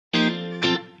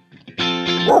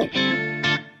So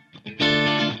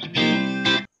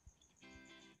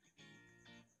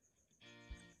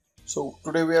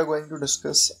today we are going to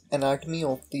discuss anatomy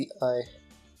of the eye.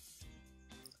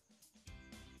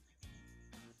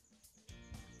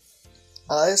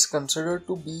 Eye is considered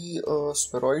to be a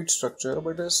spheroid structure,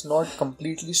 but is not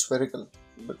completely spherical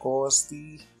because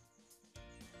the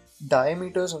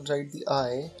diameters inside the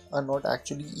eye are not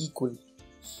actually equal.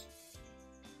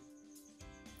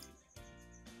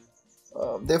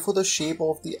 Therefore, the shape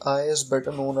of the eye is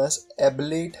better known as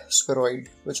Oblate Spheroid,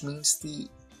 which means the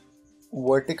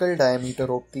vertical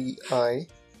diameter of the eye,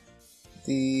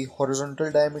 the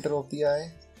horizontal diameter of the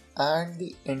eye, and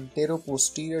the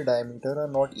antero-posterior diameter are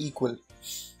not equal.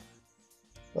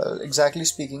 Well, exactly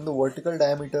speaking, the vertical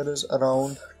diameter is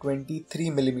around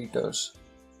 23 millimeters.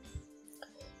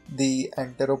 The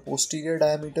antero-posterior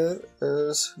diameter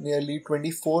is nearly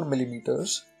 24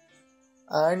 millimeters.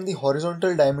 And the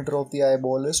horizontal diameter of the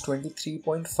eyeball is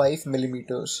 23.5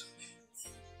 millimeters.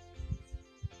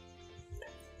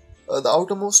 The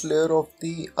outermost layer of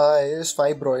the eye is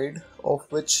fibroid, of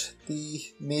which the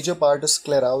major part is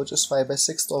sclera, which is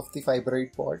 5/6 of the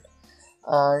fibroid part,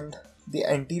 and the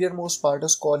anteriormost part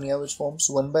is cornea, which forms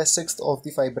 1/6 of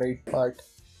the fibroid part.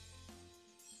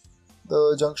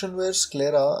 The junction where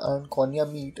sclera and cornea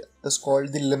meet is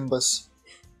called the limbus.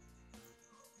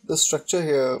 The structure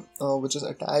here, which is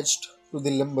attached to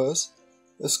the limbus,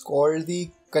 is called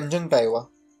the conjunctiva.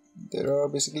 There are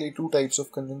basically two types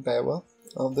of conjunctiva.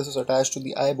 This is attached to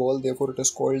the eyeball, therefore it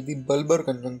is called the bulbar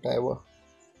conjunctiva.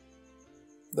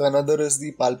 The another is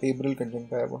the palpebral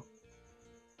conjunctiva.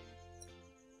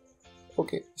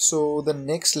 Okay, so the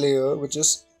next layer, which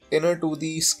is inner to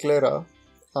the sclera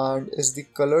and is the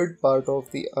colored part of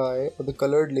the eye, or the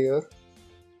colored layer,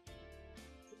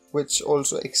 which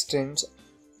also extends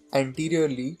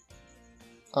anteriorly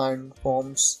and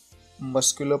forms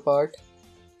muscular part,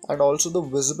 and also the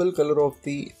visible color of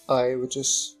the eye, which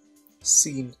is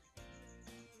seen,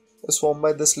 is formed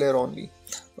by this layer only.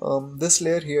 This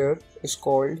layer here is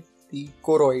called the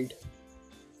choroid,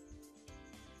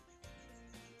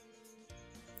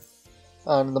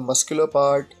 and the muscular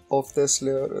part of this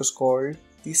layer is called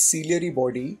the ciliary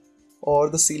body or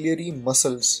the ciliary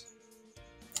muscles,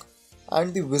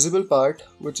 and the visible part,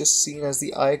 which is seen as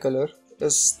the eye color,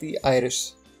 is the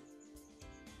iris.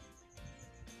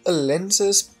 A lens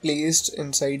is placed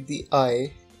inside the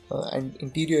eye and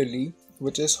interiorly,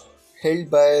 which is held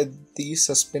by the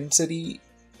suspensory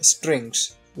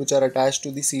strings which are attached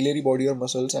to the ciliary body or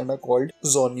muscles and are called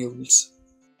zonules.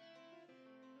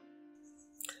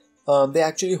 They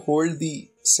actually hold the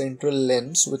central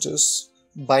lens, which is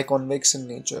biconvex in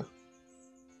nature.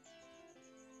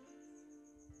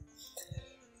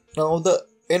 Now the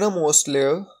innermost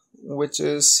layer, which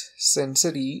is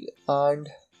sensory and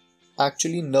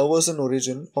actually nervous in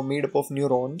origin or made up of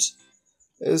neurons,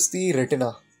 is the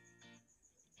retina.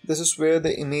 This is where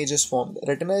the image is formed.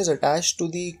 Retina is attached to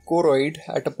the choroid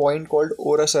at a point called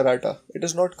ora serrata. It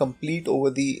is not complete over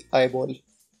the eyeball.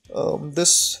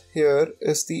 This here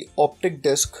is the optic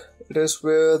disc. It is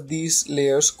where these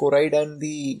layers, choroid and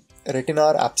the retina,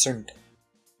 are absent.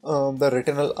 The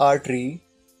retinal artery,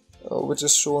 which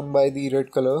is shown by the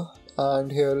red color,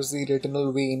 and here is the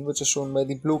retinal vein, which is shown by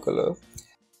the blue color,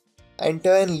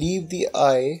 enter and leave the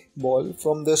eyeball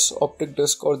from this optic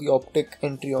disc or the optic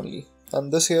entry only.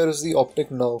 And this here is the optic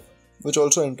nerve, which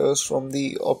also enters from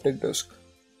the optic disc.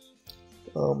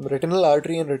 Retinal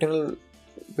artery and retinal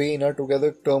vein are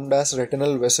together termed as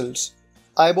retinal vessels.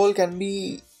 Eyeball can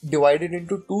be divided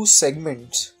into two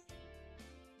segments,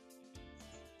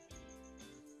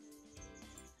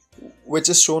 which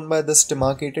is shown by this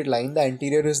demarcated line. The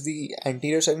anterior is the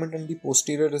anterior segment and the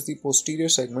posterior is the posterior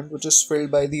segment, which is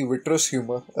filled by the vitreous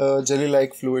humor, a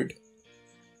jelly-like fluid.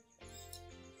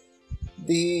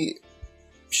 The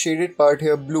shaded part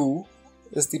here, blue,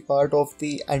 is the part of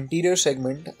the anterior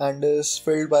segment and is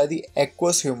filled by the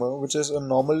aqueous humor, which is a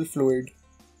normal fluid.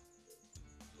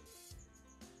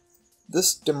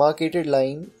 This demarcated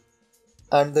line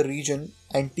and the region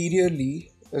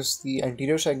anteriorly is the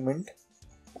anterior segment,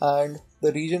 and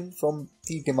the region from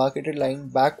the demarcated line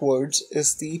backwards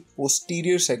is the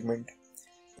posterior segment.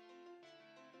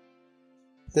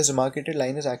 This demarcated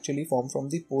line is actually formed from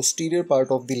the posterior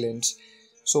part of the lens.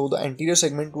 So the anterior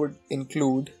segment would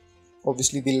include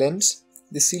obviously the lens,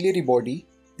 the ciliary body,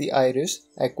 the iris,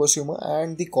 aqueous humor,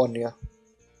 and the cornea.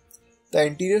 The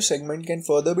anterior segment can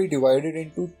further be divided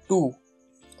into two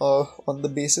on the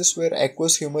basis where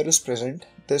aqueous humor is present.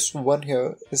 This one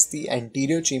here is the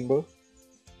anterior chamber,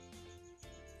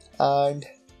 and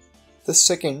the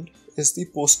second is the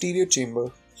posterior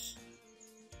chamber.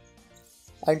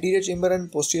 Anterior chamber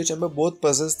and posterior chamber both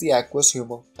possess the aqueous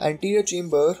humor. Anterior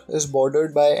chamber is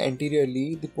bordered by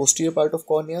anteriorly the posterior part of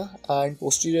cornea and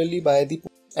posteriorly by the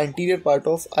anterior part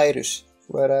of iris,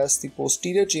 whereas the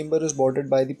posterior chamber is bordered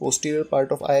by the posterior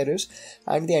part of iris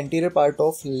and the anterior part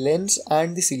of lens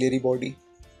and the ciliary body.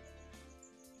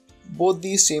 Both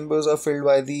these chambers are filled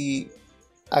by the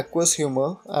aqueous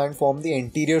humor and form the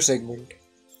anterior segment.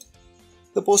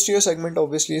 The posterior segment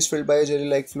obviously is filled by a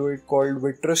jelly-like fluid called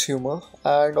vitreous humor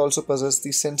and also possesses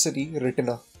the sensory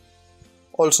retina.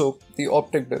 Also, the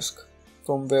optic disc,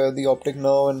 from where the optic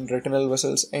nerve and retinal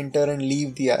vessels enter and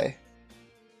leave the eye.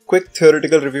 Quick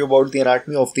theoretical review about the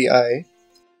anatomy of the eye.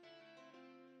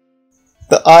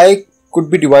 The eye could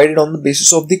be divided on the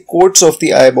basis of the coats of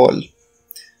the eyeball.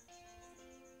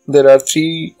 There are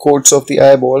 3 coats of the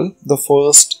eyeball. The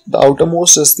first, the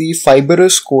outermost, is the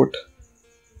fibrous coat.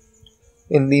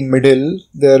 In the middle,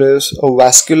 there is a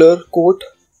vascular coat,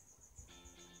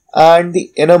 and the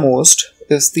innermost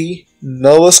is the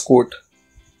nervous coat,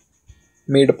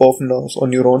 made up of nerves or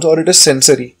neurons, or it is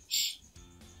sensory.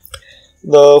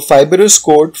 The fibrous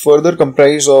coat further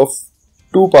comprises of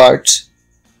 2 parts.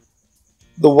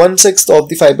 The 1/6 of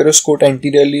the fibrous coat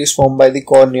anteriorly is formed by the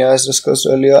cornea, as discussed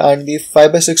earlier, and the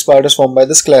 5/6 part is formed by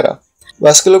the sclera.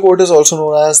 Vascular coat is also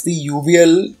known as the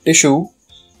uveal tissue.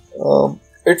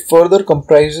 It further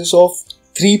comprises of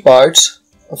 3 parts.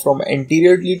 From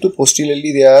anteriorly to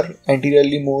posteriorly, they are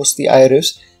anteriorly most the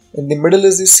iris. In the middle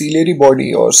is the ciliary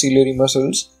body or ciliary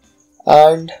muscles,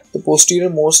 and the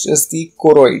posterior most is the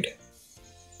choroid.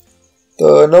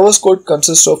 The nervous coat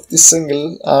consists of the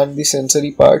single and the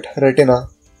sensory part, retina,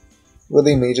 where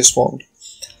the image is formed.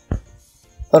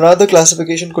 Another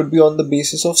classification could be on the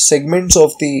basis of segments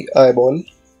of the eyeball.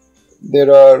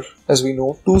 There are, as we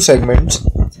know, 2 segments.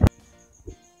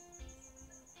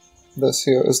 This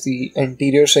here is the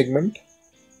anterior segment,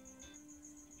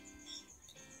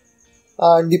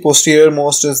 and the posterior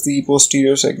most is the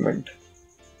posterior segment.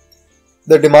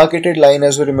 The demarcated line,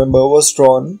 as we remember, was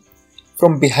drawn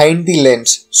from behind the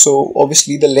lens, so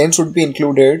obviously the lens would be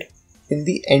included in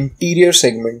the anterior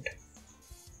segment.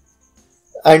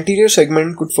 Anterior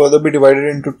segment could further be divided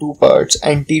into 2 parts,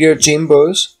 anterior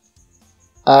chambers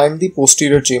and the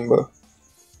posterior chamber,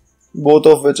 both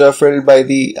of which are filled by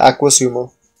the aqueous humor.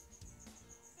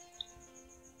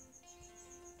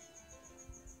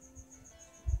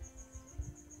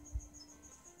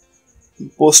 The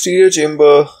posterior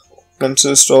chamber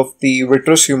consists of the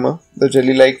vitreous humor, the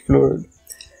jelly-like fluid,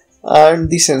 and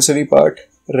the sensory part,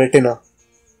 retina.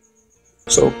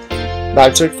 So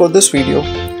that's it for this video.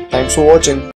 Thanks for watching.